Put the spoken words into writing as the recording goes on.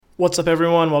What's up,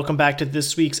 everyone? Welcome back to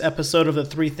this week's episode of the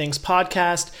Three Things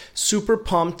Podcast. Super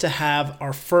pumped to have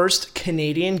our first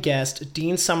Canadian guest,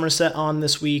 Dean Somerset, on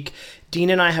this week.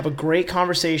 Dean and I have a great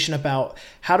conversation about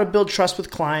how to build trust with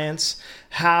clients,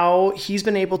 how he's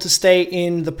been able to stay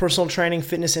in the personal training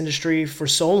fitness industry for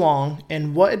so long,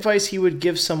 and what advice he would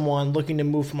give someone looking to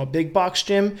move from a big box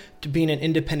gym to being an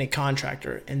independent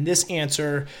contractor. And this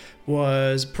answer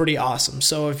was pretty awesome.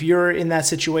 So if you're in that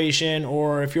situation,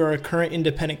 or if you're a current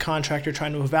independent contractor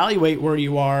trying to evaluate where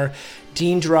you are,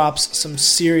 Dean drops some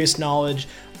serious knowledge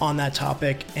on that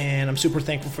topic, and I'm super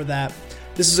thankful for that.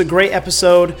 This is a great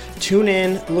episode. Tune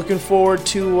in. Looking forward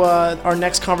to our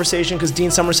next conversation, because Dean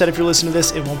Somerset, if you're listening to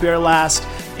this, it won't be our last,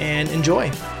 and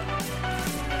enjoy.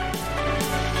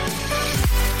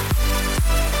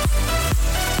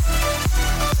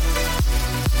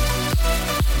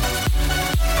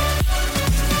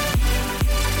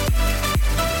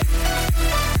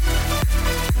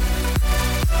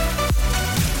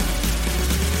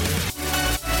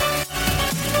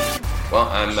 Well,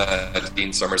 I'm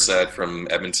Dean Somerset from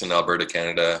Edmonton, Alberta,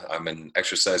 Canada. I'm an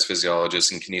exercise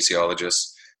physiologist and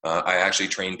kinesiologist. I actually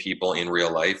train people in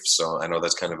real life, so I know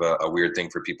that's kind of a weird thing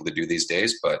for people to do these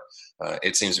days, but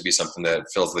it seems to be something that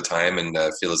fills the time and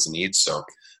fills the needs. So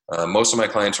most of my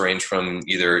clients range from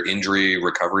either injury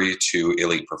recovery to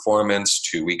elite performance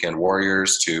to weekend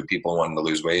warriors to people wanting to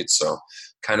lose weight, so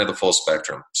kind of the full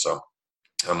spectrum. So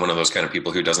I'm one of those kind of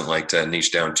people who doesn't like to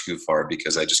niche down too far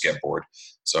because I just get bored.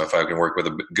 So if I can work with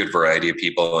a good variety of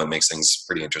people, it makes things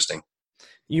pretty interesting.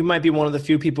 You might be one of the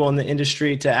few people in the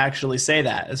industry to actually say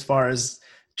that, as far as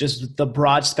just the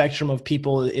broad spectrum of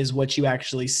people is what you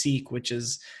actually seek, which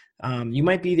is you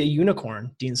might be the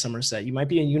unicorn, Dean Somerset. You might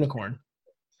be a unicorn.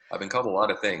 I've been called a lot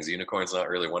of things. Unicorn's not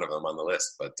really one of them on the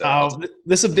list, but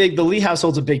the Lee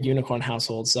household's a big unicorn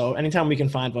household. So anytime we can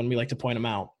find one, we like to point them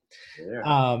out.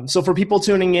 Yeah. So for people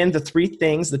tuning in, the three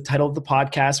things, the title of the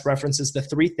podcast references the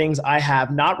three things I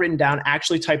have not written down,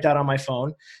 actually typed out on my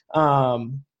phone, that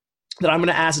I'm going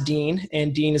to ask Dean,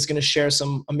 and Dean is going to share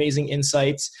some amazing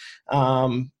insights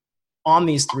on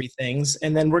these three things.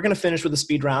 And then we're going to finish with a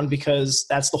speed round, because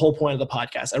that's the whole point of the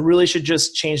podcast. I really should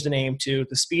just change the name to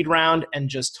the speed round and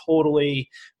just totally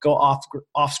go off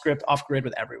script, off grid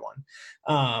with everyone.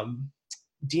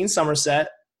 Dean Somerset,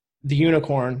 the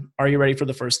unicorn, are you ready for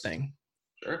the first thing?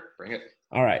 Sure, bring it.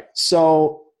 All right.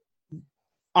 So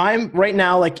I'm right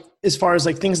now, like, as far as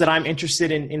like things that I'm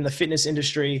interested in the fitness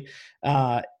industry,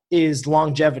 is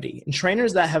longevity. And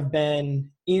trainers that have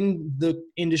been in the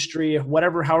industry,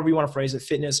 however you want to phrase it,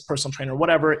 fitness, personal trainer,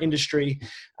 whatever industry,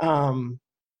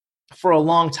 for a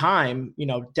long time,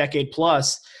 decade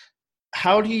plus,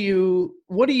 what do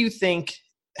you think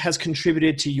has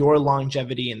contributed to your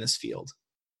longevity in this field?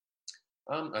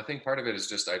 I think part of it is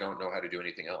just I don't know how to do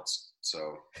anything else.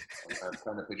 So I'm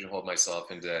trying to pigeonhole myself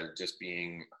into just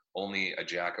being only a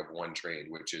jack of one trade,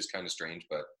 which is kind of strange,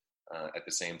 but at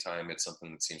the same time, it's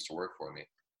something that seems to work for me.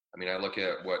 I mean, I look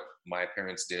at what my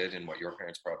parents did and what your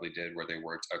parents probably did, where they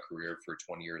worked a career for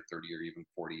 20 or 30 or even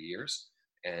 40 years.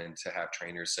 And to have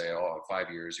trainers say, 5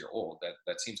 years, you're old,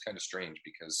 that seems kind of strange,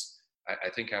 because I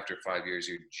think after 5 years,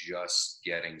 you're just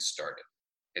getting started.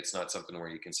 It's not something where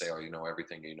you can say, you know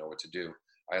everything, you know what to do.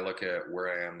 I look at where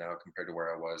I am now compared to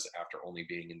where I was after only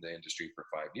being in the industry for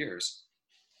 5 years.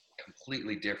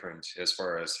 Completely different as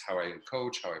far as how I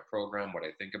coach, how I program, what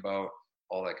I think about,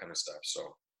 all that kind of stuff.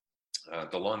 So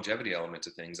the longevity element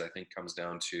of things, I think, comes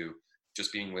down to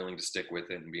just being willing to stick with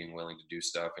it and being willing to do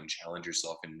stuff and challenge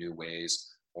yourself in new ways,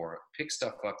 or pick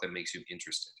stuff up that makes you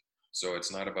interested. So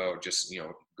it's not about just,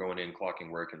 going in,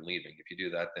 clocking work and leaving. If you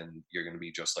do that, then you're going to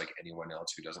be just like anyone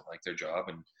else who doesn't like their job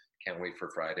and can't wait for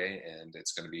Friday, and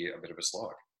it's going to be a bit of a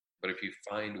slog. But if you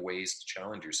find ways to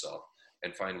challenge yourself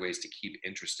and find ways to keep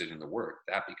interested in the work,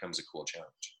 that becomes a cool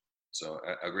challenge. So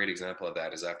a great example of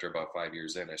that is after about 5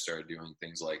 years in, I started doing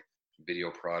things like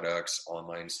video products,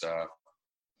 online stuff,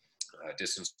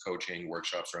 distance coaching,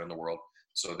 workshops around the world.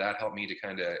 So that helped me to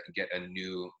kind of get a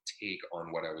new take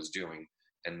on what I was doing.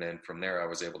 And then from there, I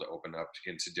was able to open up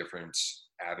into different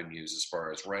avenues as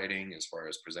far as writing, as far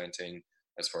as presenting,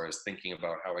 as far as thinking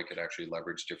about how I could actually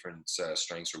leverage different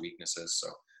strengths or weaknesses. So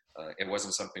it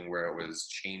wasn't something where I was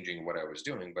changing what I was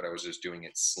doing, but I was just doing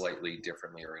it slightly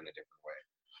differently or in a different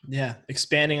way. Yeah.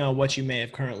 Expanding on what you may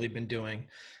have currently been doing.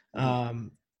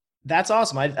 That's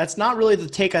awesome. That's not really the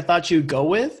take I thought you'd go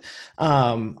with.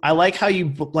 I like how you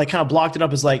kind of blocked it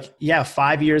up as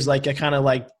 5 years, I kind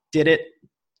of did it,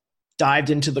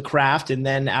 dived into the craft. And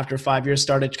then after 5 years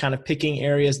started kind of picking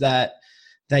areas that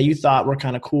you thought were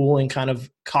kind of cool and kind of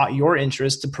caught your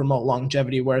interest to promote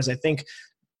longevity. Whereas I think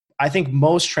I think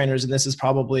most trainers, and this is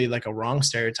probably like a wrong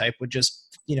stereotype, would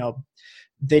just,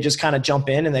 they just kind of jump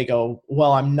in and they go,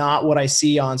 well, I'm not what I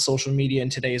see on social media in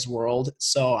today's world,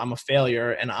 so I'm a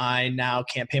failure and I now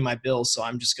can't pay my bills, so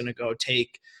I'm just going to go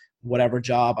take whatever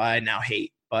job I now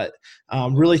hate. But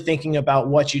really thinking about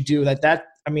what you do,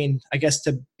 I guess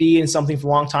to be in something for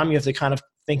a long time, you have to kind of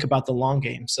think about the long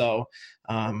game. So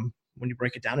when you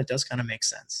break it down, it does kind of make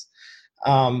sense.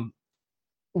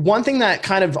 One thing that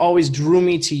kind of always drew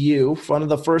me to you, one of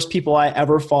the first people I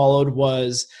ever followed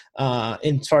was,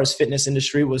 in as far as fitness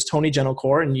industry, was Tony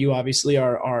Gentilcore, and you obviously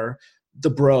are the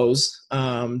bros,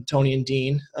 Tony and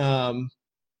Dean.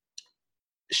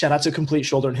 Shout out to Complete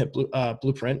Shoulder and Hip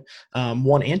Blueprint,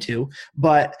 1 and 2.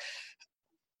 But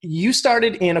you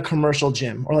started in a commercial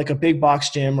gym or like a big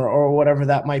box gym or whatever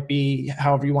that might be,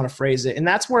 however you want to phrase it. And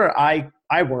that's where I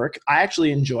work. I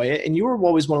actually enjoy it. And you were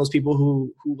always one of those people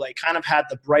who like kind of had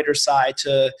the brighter side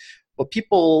to what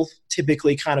people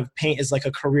typically kind of paint as like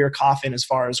a career coffin as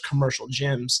far as commercial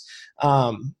gyms.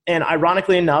 And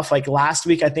ironically enough, like last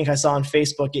week, I think I saw on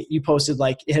Facebook, you posted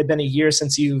like it had been a year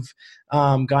since you've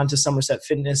gone to Somerset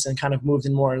Fitness and kind of moved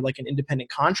in more like an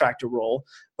independent contractor role.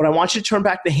 But I want you to turn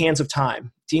back the hands of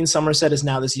time. Dean Somerset is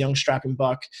now this young strapping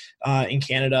buck in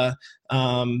Canada,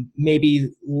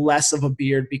 maybe less of a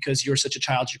beard because you were such a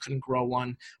child you couldn't grow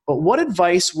one. But what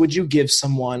advice would you give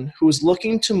someone who is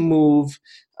looking to move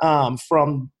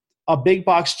from a big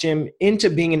box gym into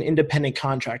being an independent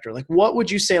contractor? Like, what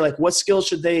would you say, like, what skills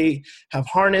should they have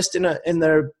harnessed in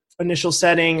their initial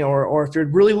setting? Or if you're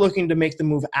really looking to make the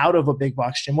move out of a big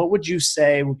box gym, what would you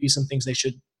say would be some things they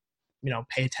should,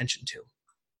 pay attention to?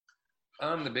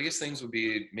 The biggest things would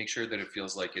be make sure that it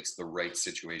feels like it's the right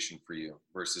situation for you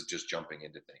versus just jumping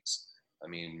into things. I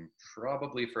mean,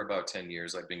 probably for about 10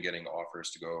 years, I've been getting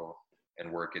offers to go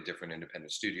and work at different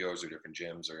independent studios or different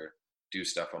gyms or do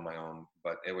stuff on my own,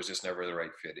 but it was just never the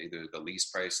right fit. Either the lease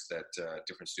price that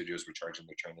different studios were charging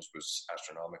their trainers was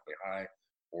astronomically high,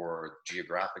 or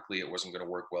geographically it wasn't going to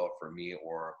work well for me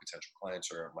or potential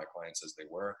clients or my clients as they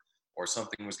were, or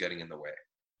something was getting in the way.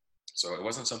 So it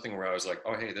wasn't something where I was like,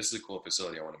 oh, hey, this is a cool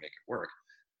facility, I want to make it work.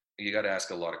 You got to ask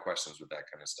a lot of questions with that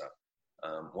kind of stuff.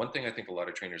 One thing I think a lot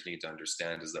of trainers need to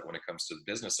understand is that when it comes to the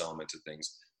business element of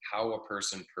things, how a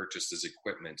person purchases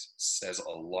equipment says a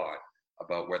lot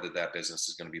about whether that business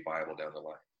is going to be viable down the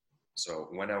line. So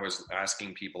when I was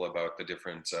asking people about the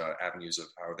different avenues of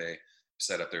how they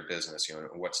set up their business,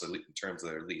 what's the terms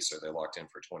of their lease? Are they locked in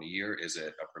for 20 years? Is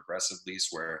it a progressive lease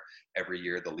where every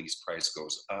year the lease price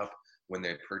goes up? When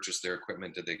they purchase their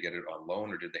equipment, did they get it on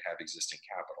loan or did they have existing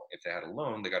capital? If they had a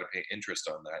loan, they got to pay interest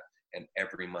on that, and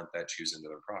every month that chews into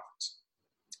their profits.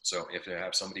 So if they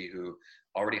have somebody who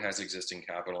already has existing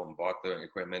capital and bought the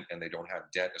equipment and they don't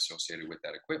have debt associated with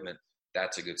that equipment,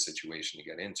 that's a good situation to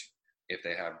get into. If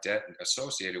they have debt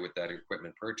associated with that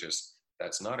equipment purchase,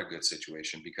 that's not a good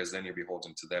situation because then you're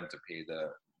beholden to them to pay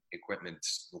the equipment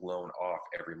loan off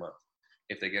every month.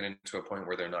 If they get into a point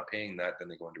where they're not paying that, then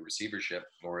they go into receivership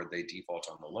or they default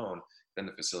on the loan, then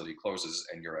the facility closes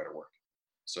and you're out of work.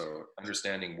 So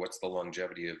understanding what's the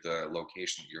longevity of the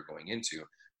location that you're going into,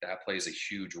 that plays a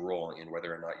huge role in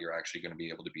whether or not you're actually going to be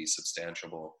able to be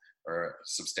substantially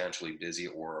busy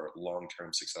or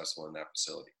long-term successful in that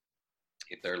facility.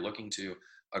 If they're looking to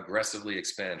aggressively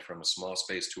expand from a small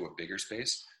space to a bigger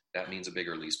space, that means a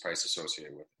bigger lease price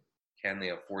associated with it. Can they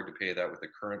afford to pay that with the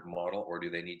current model, or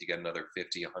do they need to get another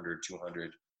 50, 100,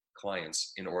 200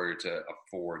 clients in order to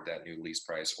afford that new lease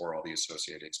price or all the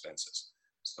associated expenses?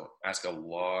 So ask a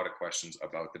lot of questions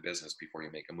about the business before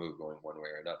you make a move going one way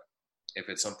or another. If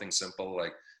it's something simple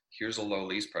like, here's a low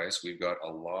lease price, we've got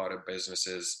a lot of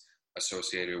businesses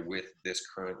associated with this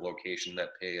current location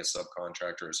that pay a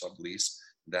subcontractor or sublease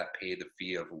that pay the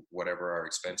fee of whatever our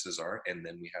expenses are, and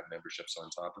then we have memberships on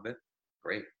top of it,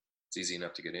 great. It's easy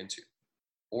enough to get into.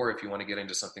 Or if you want to get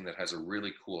into something that has a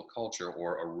really cool culture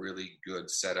or a really good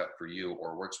setup for you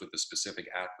or works with the specific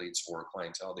athletes or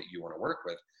clientele that you want to work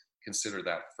with, consider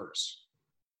that first.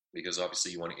 Because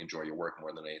obviously you want to enjoy your work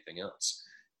more than anything else.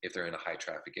 If they're in a high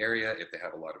traffic area, if they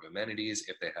have a lot of amenities,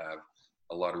 if they have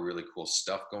a lot of really cool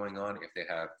stuff going on, if they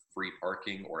have free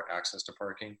parking or access to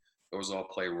parking, those all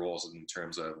play roles in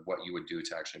terms of what you would do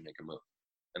to actually make a move.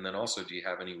 And then also, do you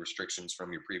have any restrictions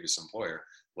from your previous employer,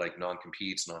 like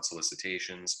non-competes,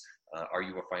 non-solicitations? Are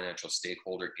you a financial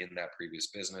stakeholder in that previous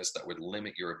business that would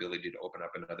limit your ability to open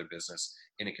up another business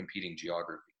in a competing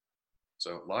geography?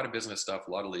 So a lot of business stuff,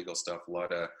 a lot of legal stuff, a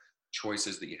lot of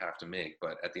choices that you have to make.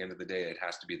 But at the end of the day, it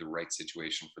has to be the right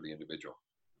situation for the individual.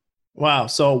 Wow.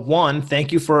 So one,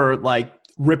 thank you for like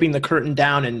ripping the curtain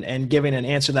down and giving an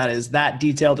answer that is that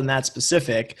detailed and that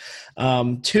specific.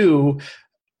 Two,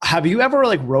 Have you ever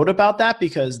like wrote about that?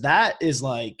 Because that is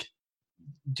like,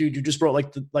 dude, you just wrote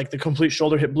like the complete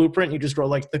shoulder hip blueprint. You just wrote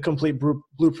like the complete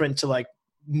blueprint to like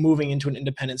moving into an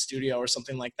independent studio or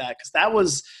something like that. Cause that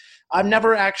was, I've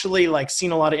never actually like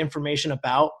seen a lot of information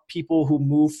about people who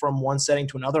move from one setting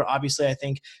to another. Obviously, I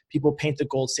think people paint the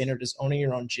gold standard as owning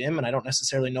your own gym, and I don't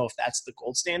necessarily know if that's the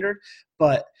gold standard,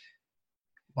 but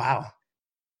wow.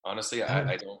 Honestly,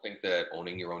 I don't think that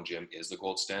owning your own gym is the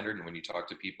gold standard. And when you talk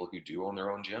to people who do own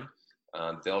their own gym,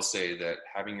 they'll say that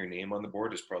having your name on the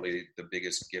board is probably the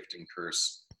biggest gift and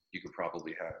curse you could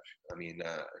probably have. I mean,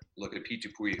 look at Pete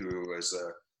Dupuis, who was a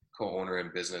co-owner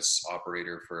and business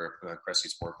operator for Cressy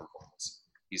Sport Performance.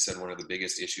 He said one of the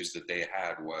biggest issues that they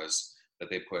had was that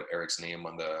they put Eric's name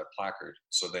on the placard.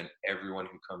 So then everyone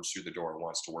who comes through the door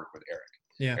wants to work with Eric.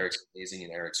 Yeah. Eric's amazing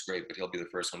and Eric's great, but he'll be the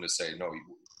first one to say, no,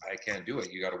 I can't do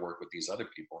it. You got to work with these other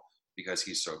people because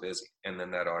he's so busy. And then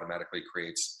that automatically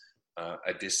creates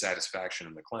a dissatisfaction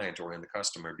in the client or in the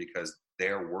customer because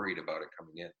they're worried about it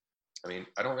coming in. I mean,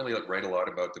 I don't really write a lot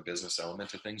about the business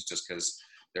element of things just because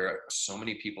there are so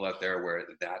many people out there where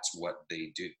that's what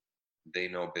they do. They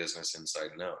know business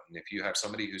inside and out. And if you have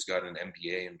somebody who's got an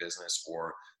MBA in business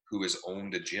or who has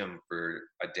owned a gym for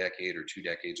a decade or 2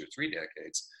 decades or 3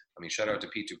 decades, I mean, shout out to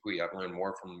Pete Dupuis. I've learned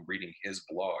more from reading his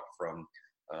blog from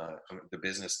the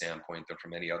business standpoint than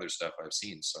from any other stuff I've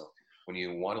seen. So when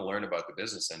you want to learn about the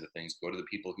business end of things, go to the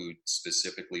people who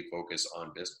specifically focus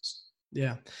on business.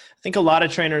 Yeah. I think a lot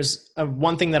of trainers,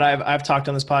 one thing that I've talked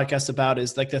on this podcast about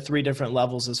is like the 3 different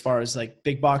levels as far as like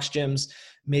big box gyms,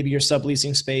 maybe your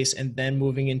subleasing space, and then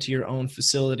moving into your own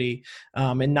facility.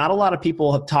 And not a lot of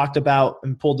people have talked about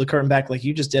and pulled the curtain back like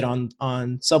you just did on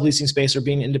subleasing space or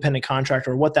being an independent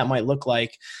contractor or what that might look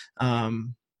like.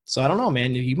 So I don't know,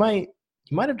 man, you might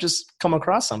have just come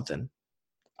across something.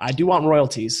 I do want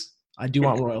royalties.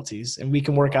 And we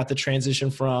can work out the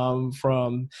transition from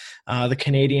the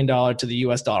Canadian dollar to the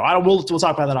US dollar. We'll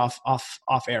talk about that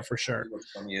off air for sure.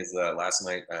 What's funny is last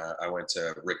night I went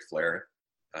to Ric Flair.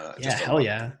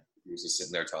 Yeah. He was just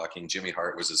sitting there talking. Jimmy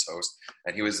Hart was his host,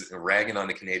 and he was ragging on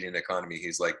the Canadian economy.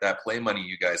 He's like, that play money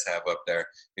you guys have up there,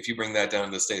 if you bring that down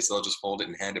to the States, they'll just fold it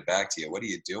and hand it back to you. What are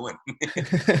you doing?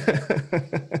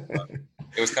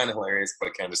 It was kind of hilarious,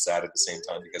 but kind of sad at the same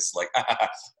time because it's like,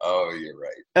 oh, you're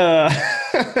right.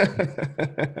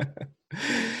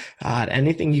 God,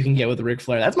 anything you can get with Ric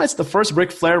Flair. That's the first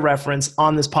Ric Flair reference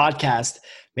on this podcast.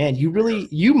 Man,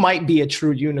 you might be a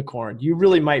true unicorn. You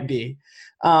really might be.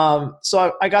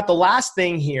 So I got the last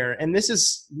thing here, and this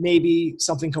is maybe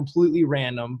something completely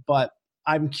random, but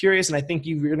I'm curious, and I think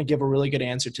you're going to give a really good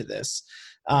answer to this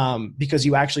because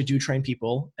you actually do train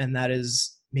people, and that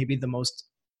is maybe the most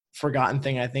forgotten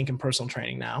thing I think in personal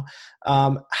training now.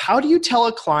 How do you tell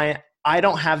a client, I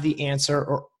don't have the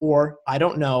answer or I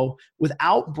don't know,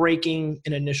 without breaking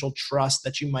an initial trust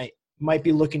that you might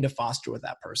be looking to foster with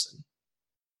that person?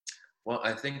 Well,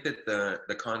 I think that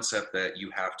the concept that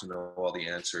you have to know all the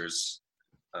answers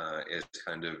is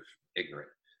kind of ignorant.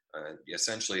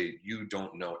 Essentially, you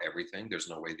don't know everything. There's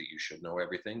no way that you should know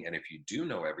everything. And if you do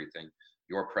know everything,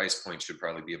 your price point should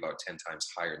probably be about 10 times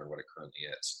higher than what it currently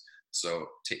is. So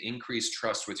to increase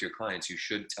trust with your clients, you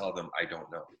should tell them, I don't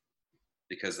know.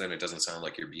 Because then it doesn't sound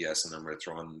like you're BSing them or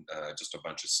throwing just a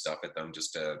bunch of stuff at them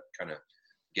just to kind of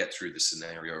get through the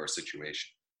scenario or situation.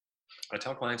 I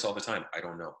tell clients all the time, I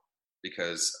don't know,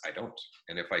 because I don't.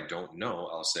 And if I don't know,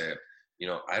 I'll say,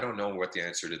 I don't know what the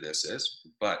answer to this is,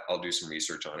 but I'll do some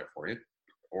research on it for you.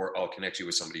 Or I'll connect you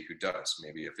with somebody who does,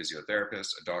 maybe a physiotherapist,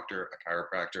 a doctor, a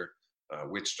chiropractor, a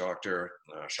witch doctor,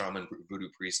 a shaman, voodoo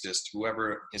priestess,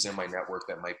 whoever is in my network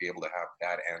that might be able to have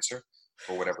that answer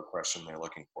for whatever question they're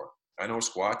looking for. I know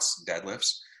squats,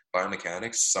 deadlifts,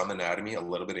 biomechanics, some anatomy, a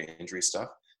little bit of injury stuff.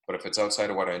 But if it's outside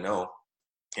of what I know,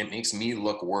 it makes me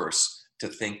look worse to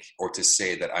think or to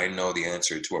say that I know the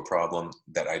answer to a problem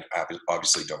that I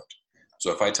obviously don't.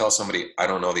 So if I tell somebody I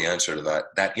don't know the answer to that,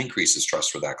 that increases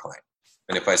trust for that client.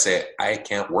 And if I say I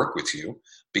can't work with you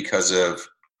because of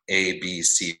A, B,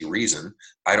 C reason,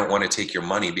 I don't want to take your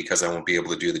money because I won't be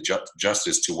able to do the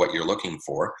justice to what you're looking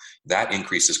for, that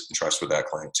increases trust for that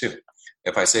client too.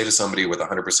 If I say to somebody with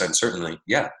 100% certainty,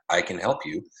 yeah, I can help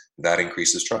you, that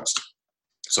increases trust.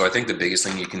 So I think the biggest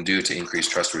thing you can do to increase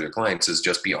trust with your clients is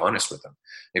just be honest with them.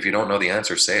 If you don't know the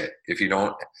answer, say it. If you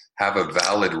don't have a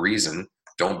valid reason,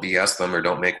 don't BS them or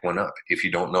don't make one up. If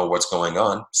you don't know what's going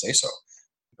on, say so.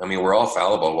 I mean, we're all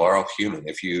fallible. We're all human.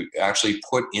 If you actually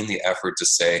put in the effort to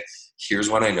say, here's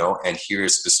what I know, and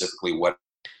here's specifically what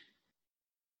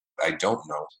I don't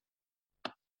know.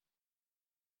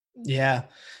 Yeah.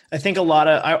 I think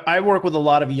I work with a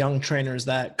lot of young trainers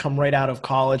that come right out of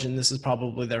college, and this is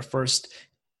probably their first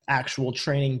actual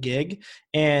training gig.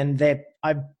 And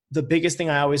the biggest thing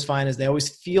I always find is they always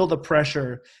feel the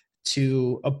pressure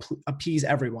to appease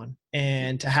everyone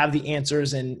and to have the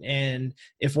answers. And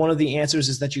if one of the answers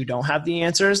is that you don't have the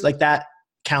answers, like that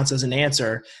counts as an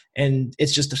answer. And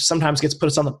it's just sometimes gets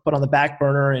put on the back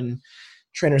burner, and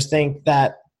trainers think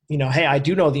that, hey, I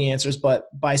do know the answers, but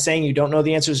by saying you don't know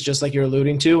the answers, just like you're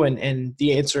alluding to, and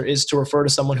the answer is to refer to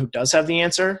someone who does have the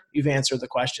answer, you've answered the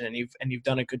question, and you've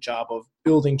done a good job of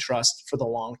building trust for the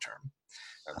long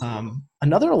term.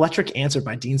 Another electric answer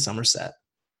by Dean Somerset.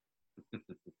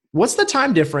 What's the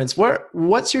time difference?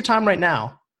 What's your time right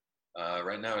now?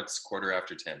 Right now it's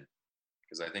 10:15,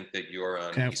 because I think that you're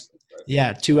on East Coast, right?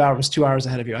 Yeah, 2 hours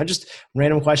ahead of you.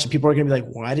 Random question. People are going to be like,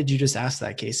 why did you just ask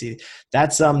that, Casey?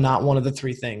 That's not one of the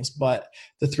three things, but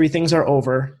the three things are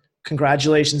over.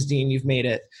 Congratulations, Dean. You've made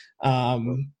it.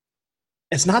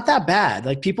 It's not that bad.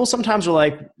 Like, people sometimes are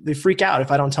like, they freak out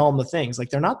if I don't tell them the things. Like,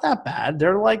 they're not that bad.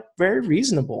 They're like very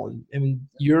reasonable. And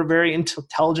you're a very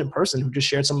intelligent person who just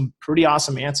shared some pretty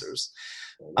awesome answers.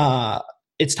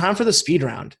 It's time for the speed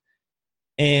round.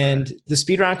 And the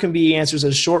speed round can be answers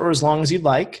as short or as long as you'd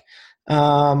like.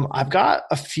 I've got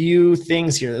a few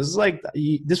things here.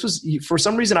 This was for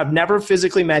some reason, I've never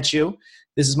physically met you.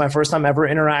 This is my first time ever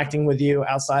interacting with you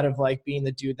outside of like being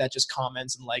the dude that just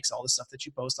comments and likes all the stuff that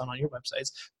you post on your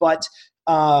websites. But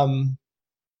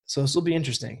so this will be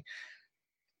interesting.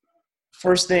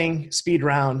 First thing, speed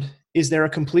round. Is there a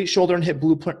complete shoulder and hip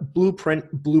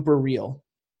blueprint blooper reel?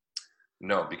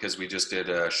 No, because we just did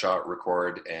a shot,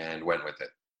 record, and went with it.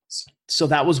 So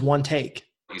that was one take.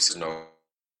 No,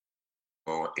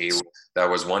 that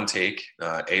was one take.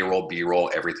 A-roll, B-roll,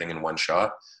 everything in one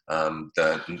shot.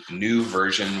 The new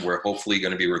version, we're hopefully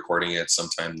going to be recording it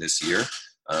sometime this year.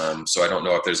 So I don't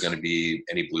know if there's going to be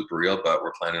any blooper reel, but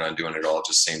we're planning on doing it all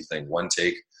just same thing. One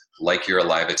take, like you're a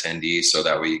live attendee, so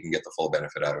that way you can get the full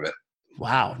benefit out of it.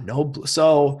 Wow.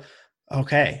 So,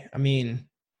 okay. I mean,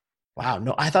 wow.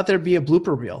 No, I thought there'd be a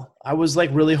blooper reel. I was like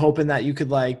really hoping that you could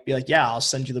like be like, yeah, I'll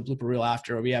send you the blooper reel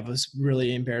after. We have this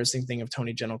really embarrassing thing of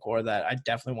Tony Gentilcore that I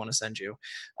definitely want to send you.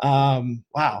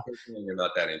 Wow. You're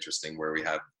not that interesting where we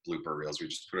have blooper reels. We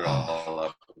just put it all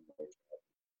up.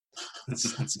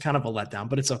 It's kind of a letdown,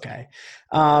 but it's okay.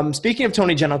 Speaking of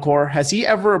Tony Gentilcore, has he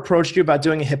ever approached you about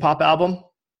doing a hip hop album?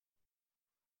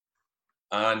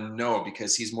 No,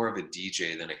 because he's more of a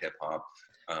DJ than a hip hop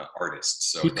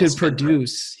artist. So he could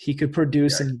produce,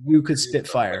 and you could spit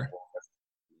fire.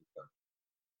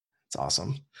 It's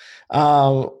awesome.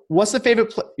 What's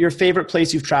your favorite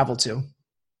place you've traveled to?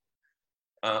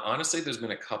 Honestly, there's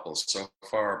been a couple. So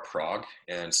far, Prague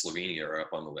and Slovenia are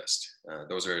up on the list.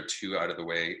 Those are two out of the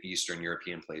way Eastern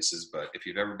European places. But if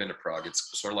you've ever been to Prague, it's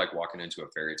sort of like walking into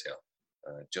a fairy tale.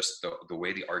 Just the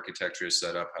way the architecture is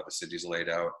set up, how the city's laid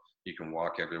out. You can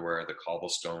walk everywhere. The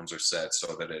cobblestones are set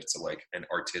so that it's like an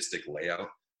artistic layout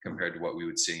compared to what we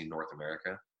would see in North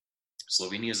America.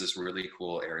 Slovenia is this really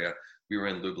cool area. We were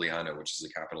in Ljubljana, which is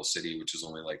the capital city, which is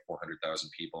only like 400,000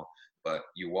 people. But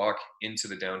you walk into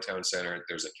the downtown center,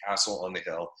 there's a castle on the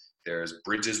hill, there's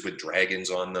bridges with dragons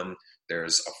on them,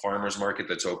 there's a farmer's market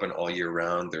that's open all year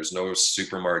round, there's no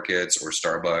supermarkets or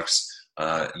Starbucks.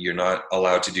 You're not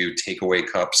allowed to do takeaway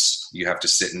cups. You have to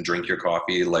sit and drink your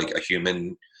coffee like a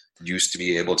human used to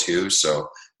be able to. So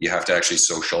you have to actually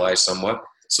socialize somewhat.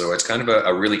 So it's kind of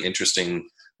a really interesting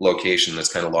location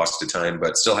that's kind of lost to time,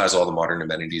 but still has all the modern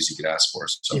amenities you could ask for.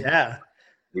 So yeah,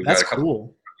 we've got a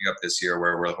couple up this year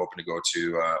where we're hoping to go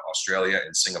to Australia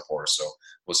and Singapore. So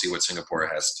we'll see what Singapore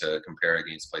has to compare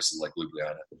against places like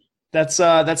Ljubljana.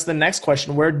 That's the next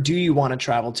question. Where do you want to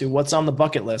travel to? What's on the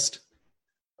bucket list?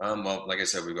 Well, like I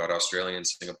said, we've got Australia and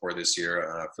Singapore this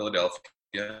year.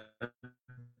 Philadelphia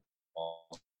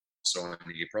also in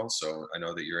April. So I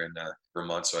know that you're in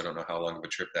Vermont, so I don't know how long of a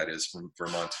trip that is from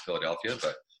Vermont to Philadelphia,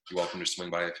 but you're welcome to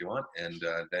swing by if you want. And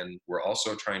then we're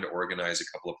also trying to organize a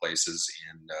couple of places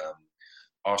in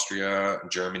Austria,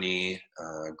 Germany,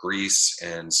 Greece,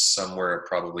 and somewhere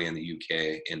probably in the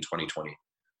UK in 2020.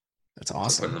 That's awesome.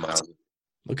 So putting the miles in.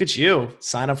 Look at you.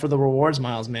 Sign up for the rewards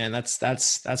miles, man. That's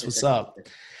what's up.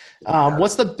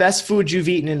 What's the best food you've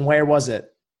eaten and where was it?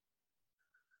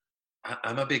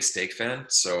 I'm a big steak fan.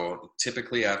 So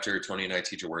typically after Tony and I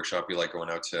teach a workshop, we like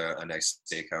going out to a nice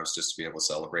steakhouse just to be able to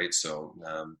celebrate. So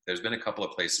there's been a couple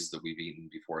of places that we've eaten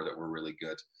before that were really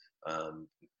good.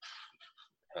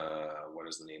 What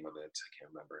is the name of it? I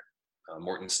can't remember.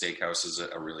 Morton Steakhouse is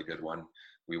a really good one.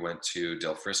 We went to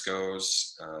Del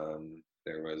Frisco's.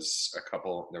 There was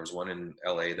one in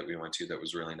LA that we went to that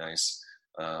was really nice.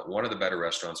 One of the better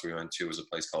restaurants we went to was a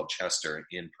place called Chester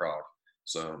in Prague.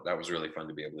 So that was really fun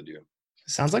to be able to do.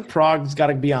 Sounds like Prague's got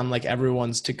to be on like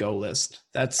everyone's to-go list.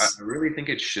 I That's really think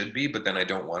it should be, but then I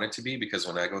don't want it to be because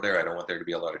when I go there, I don't want there to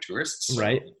be a lot of tourists. So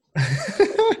right.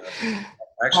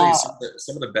 actually, uh,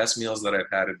 some of the best meals that I've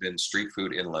had have been street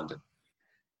food in London.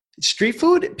 Street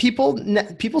food,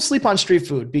 people sleep on street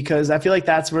food because I feel like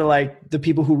that's where like the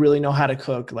people who really know how to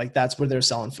cook, like that's where they're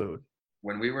selling food.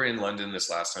 When we were in London this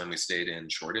last time, we stayed in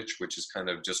Shoreditch, which is kind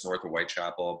of just north of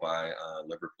Whitechapel by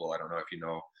Liverpool. I don't know if you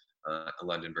know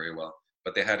London very well,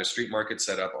 but they had a street market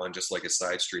set up on just like a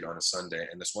side street on a Sunday,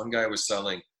 and this one guy was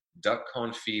selling duck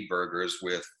confit burgers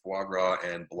with foie gras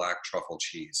and black truffle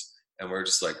cheese, and we're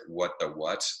just like, what the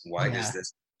what? Why Yeah. is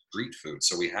this street food?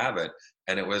 So we have it,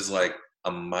 and it was like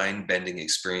a mind-bending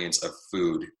experience of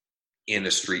food in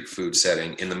a street food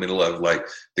setting in the middle of like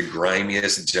the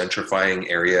grimiest gentrifying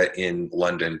area in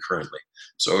London currently.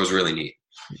 So it was really neat.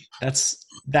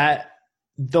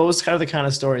 Those are the kind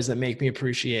of stories that make me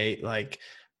appreciate like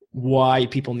why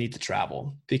people need to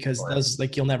travel because those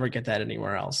like you'll never get that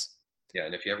anywhere else. Yeah,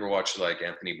 and if you ever watch like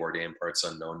Anthony Bourdain Parts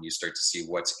Unknown, you start to see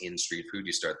what's in street food.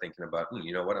 You start thinking about,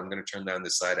 you know what, I'm going to turn down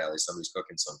this side alley. Somebody's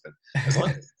cooking something. As long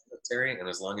as it's military and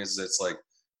as long as it's like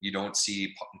you don't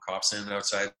see cops standing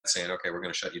outside saying, okay, we're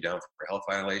going to shut you down for health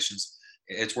violations,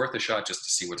 it's worth a shot just to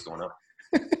see what's going on.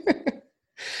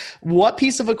 What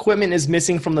piece of equipment is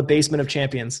missing from the basement of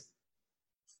Champions?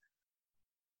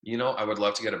 You know, I would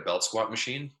love to get a belt squat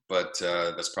machine, but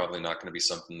that's probably not going to be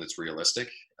something that's realistic.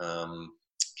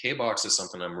 K-Box is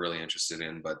something I'm really interested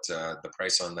in, but the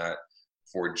price on that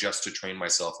for just to train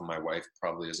myself and my wife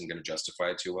probably isn't going to justify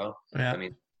it too well. Yeah. I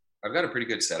mean, I've got a pretty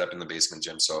good setup in the basement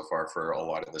gym so far for a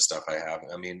lot of the stuff I have.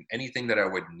 I mean, anything that I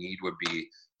would need would be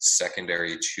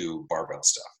secondary to barbell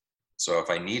stuff. So if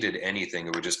I needed anything,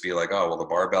 it would just be like, oh, well, the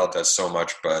barbell does so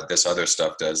much, but this other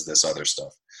stuff does this other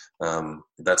stuff.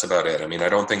 That's about it. I mean, I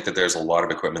don't think that there's a lot of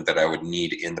equipment that I would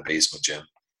need in the basement gym.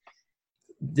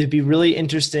 It'd be really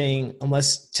interesting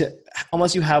unless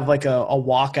you have like a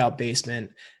walkout basement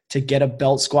to get a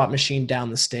belt squat machine down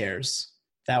the stairs.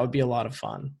 That would be a lot of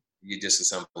fun. You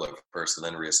disassemble it first and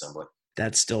then reassemble it.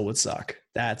 That still would suck.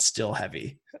 That's still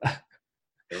heavy.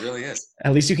 It really is.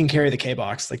 At least you can carry the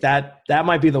K-Box. Like that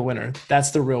might be the winner.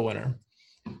 That's the real winner.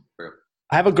 True.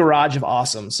 I have a garage of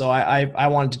awesome. So I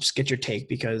wanted to just get your take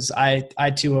because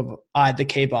I too have eyed the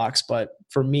K-Box, but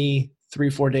for me,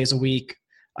 3-4 days a week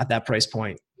at that price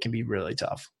point can be really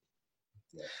tough.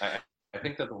 Yeah. I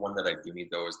think that the one that I do need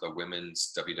though is the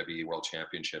women's WWE World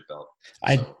Championship belt.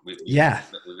 We've got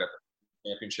the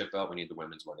championship belt. We need the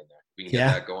women's one in there. We can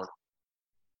get that going.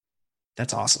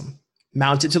 That's awesome.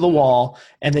 Mount it to the wall,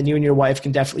 and then you and your wife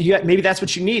can definitely. Maybe that's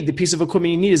what you need. The piece of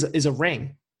equipment you need is a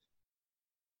ring.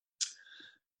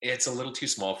 It's a little too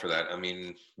small for that. I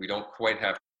mean, we don't quite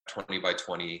have 20 by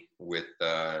 20 with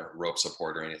rope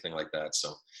support or anything like that.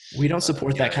 So we don't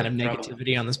support that kind of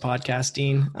negativity on this podcast,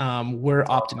 Dean. We're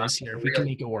optimists here. We can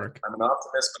make it work. I'm an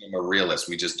optimist, but I'm a realist.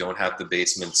 We just don't have the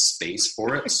basement space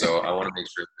for it. So I want to make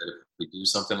sure that if we do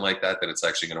something like that, that it's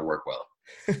actually going to work well.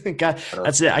 God,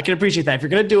 that's it. I can appreciate that. If you're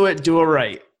going to do it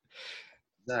right.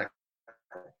 Exactly.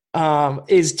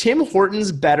 Is Tim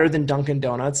Hortons better than Dunkin'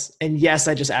 Donuts? And yes,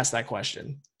 I just asked that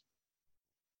question.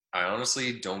 I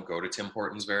honestly don't go to Tim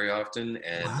Hortons very often,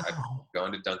 and I've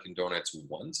gone to Dunkin' Donuts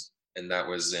once, and that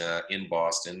was in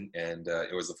Boston. And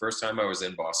it was the first time I was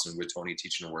in Boston with Tony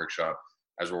teaching a workshop.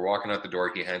 As we're walking out the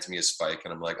door, he hands me a spike,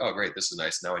 and I'm like, oh, great, this is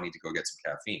nice. Now I need to go get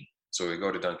some caffeine. So we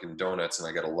go to Dunkin' Donuts, and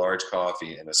I get a large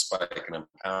coffee and a spike, and I'm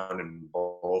pounding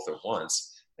both at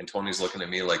once. And Tony's looking at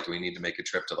me like, do we need to make a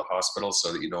trip to the hospital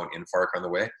so that you don't infarct on the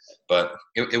way? But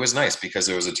it was nice because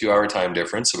it was a 2-hour time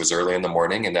difference. It was early in the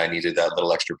morning, and I needed that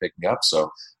little extra picking up. So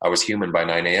I was human by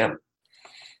 9 a.m.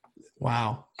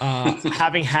 Wow.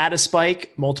 Having had a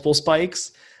spike, multiple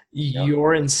spikes,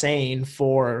 you're insane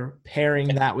for pairing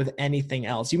that with anything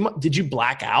else. Did you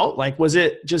black out? Like, was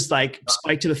it just like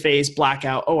spike to the face,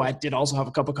 blackout? Oh, I did also have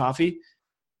a cup of coffee.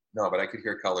 No, but I could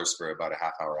hear colors for about a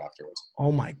half hour afterwards.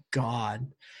 Oh my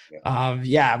God.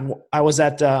 I was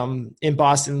at in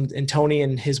Boston, and Tony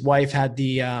and his wife had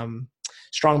the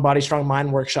Strong Body, Strong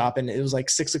Mind workshop, and it was like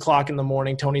 6 o'clock in the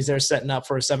morning. Tony's there setting up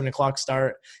for a 7 o'clock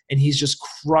start, and he's just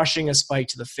crushing a spike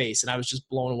to the face. And I was just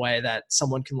blown away that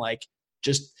someone can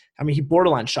he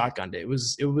borderline shotgunned it.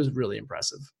 It was really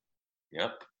impressive.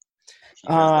 Yep. He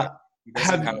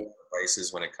doesn't have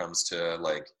devices when it comes to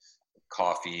like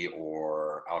coffee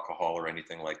or alcohol or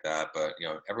anything like that, but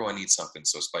everyone needs something,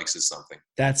 so spikes is something.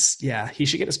 He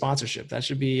should get a sponsorship. That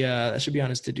should be on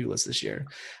his to-do list this year.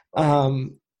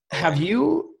 Have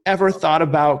you ever thought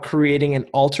about creating an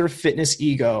alter fitness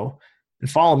ego, and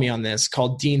follow me on this,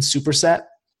 called Dean Superset?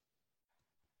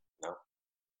 No.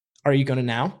 Are you going to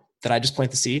now? Did I just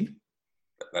plant the seed?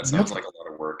 That Nope. sounds like a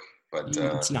lot of work, but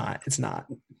It's not. It's not.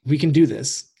 We can do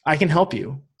this. I can help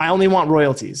you. I only want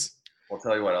royalties. I'll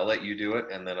tell you what, I'll let you do it,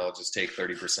 and then I'll just take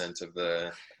 30% of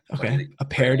the money. Okay. A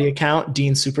parody account,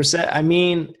 Dean Superset. I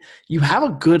mean, you have a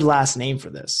good last name for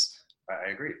this.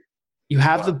 I agree. You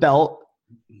have the belt.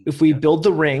 If we build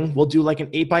the ring, we'll do like an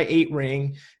 8x8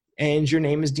 ring, and your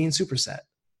name is Dean Superset.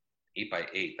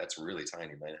 8x8, that's really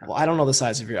tiny, man. Well, I don't know the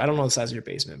size of your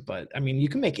basement, but I mean, you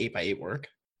can make 8x8 work.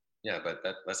 Yeah, but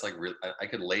that's like real. I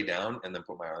could lay down and then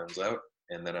put my arms out,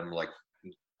 and then I'm like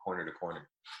corner to corner.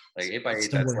 Like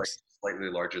 8x8, that's like slightly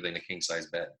larger than a king size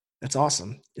bed. That's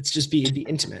awesome. It'd be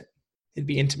intimate. It'd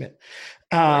be intimate.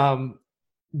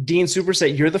 Dean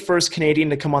Superset, you're the first Canadian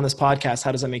to come on this podcast.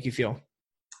 How does that make you feel?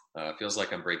 It feels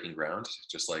like I'm breaking ground,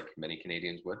 just like many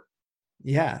Canadians would.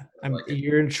 Yeah,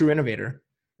 you're a true innovator.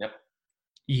 Yep.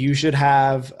 You should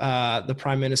have the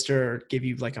Prime Minister give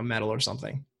you like a medal or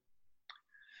something.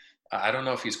 I don't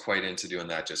know if he's quite into doing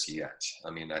that just yet.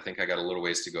 I mean, I think I got a little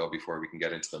ways to go before we can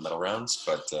get into the medal rounds,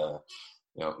 but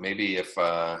maybe if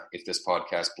this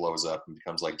podcast blows up and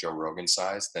becomes like Joe Rogan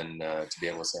size, then to be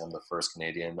able to say I'm the first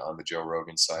Canadian on the Joe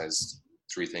Rogan sized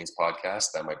Three Things podcast,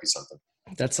 that might be something.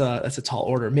 That's a tall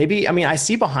order. Maybe, I mean, I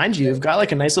see behind you, you've got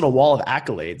like a nice little wall of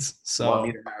accolades. So you want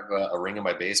me to have a ring in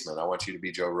my basement. I want you to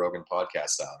be Joe Rogan podcast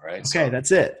style, right? Okay,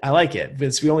 that's it. I like it.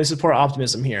 We only support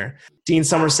optimism here. Dean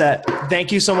Somerset,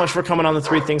 thank you so much for coming on the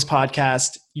Three Things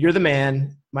podcast. You're the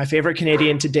man, my favorite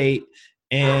Canadian to date.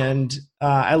 And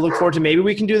I look forward to maybe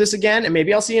we can do this again, and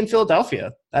maybe I'll see you in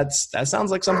Philadelphia. That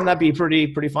sounds like something that'd be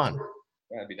pretty fun.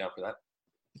 Yeah, I'd be down for that.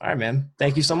 All right, man.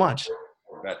 Thank you so much.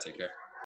 Take care.